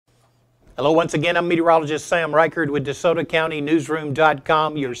Hello once again, I'm meteorologist Sam Reichard with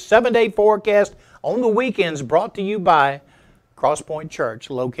DeSotoCountyNewsroom.com. Your 7-day forecast on the weekends brought to you by CrossPointe Church,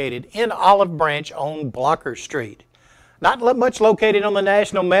 located in Olive Branch on Blocker Street. Not much located on the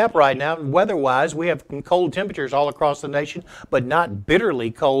national map right now. Weather-wise, we have cold temperatures all across the nation, but not bitterly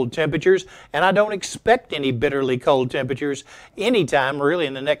cold temperatures. And I don't expect any bitterly cold temperatures anytime really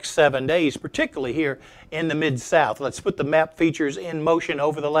in the next 7 days, particularly here in the Mid-South. Let's put the map features in motion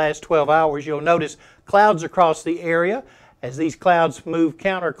over the last 12 hours. You'll notice clouds across the area. As these clouds move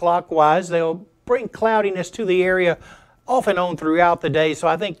counterclockwise, they'll bring cloudiness to the area off and on throughout the day. So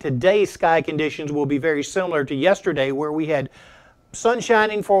I think today's sky conditions will be very similar to yesterday, where we had sun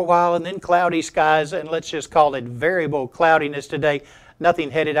shining for a while and then cloudy skies, and let's just call it variable cloudiness today.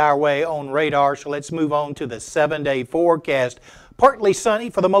 Nothing headed our way on radar, so let's move on to the 7-day forecast. Partly sunny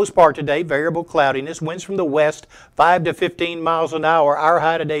for the most part today, variable cloudiness, winds from the west 5 to 15 miles an hour. Our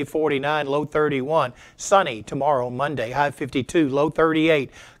high today 49, low 31. Sunny tomorrow, Monday, high 52, low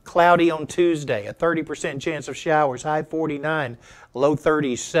 38. Cloudy on Tuesday, a 30% chance of showers, high 49, low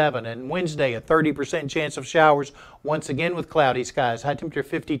 37. And Wednesday, a 30% chance of showers, once again with cloudy skies, high temperature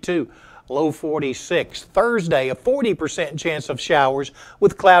 52, low 46. Thursday, a 40% chance of showers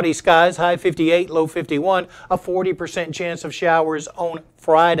with cloudy skies, high 58, low 51. A 40% chance of showers on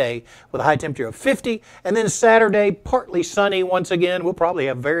Friday with a high temperature of 50. And then Saturday, partly sunny once again. We'll probably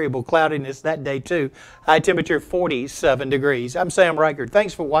have variable cloudiness that day too. High temperature 47 degrees. I'm Sam Reichard.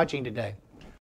 Thanks for watching today.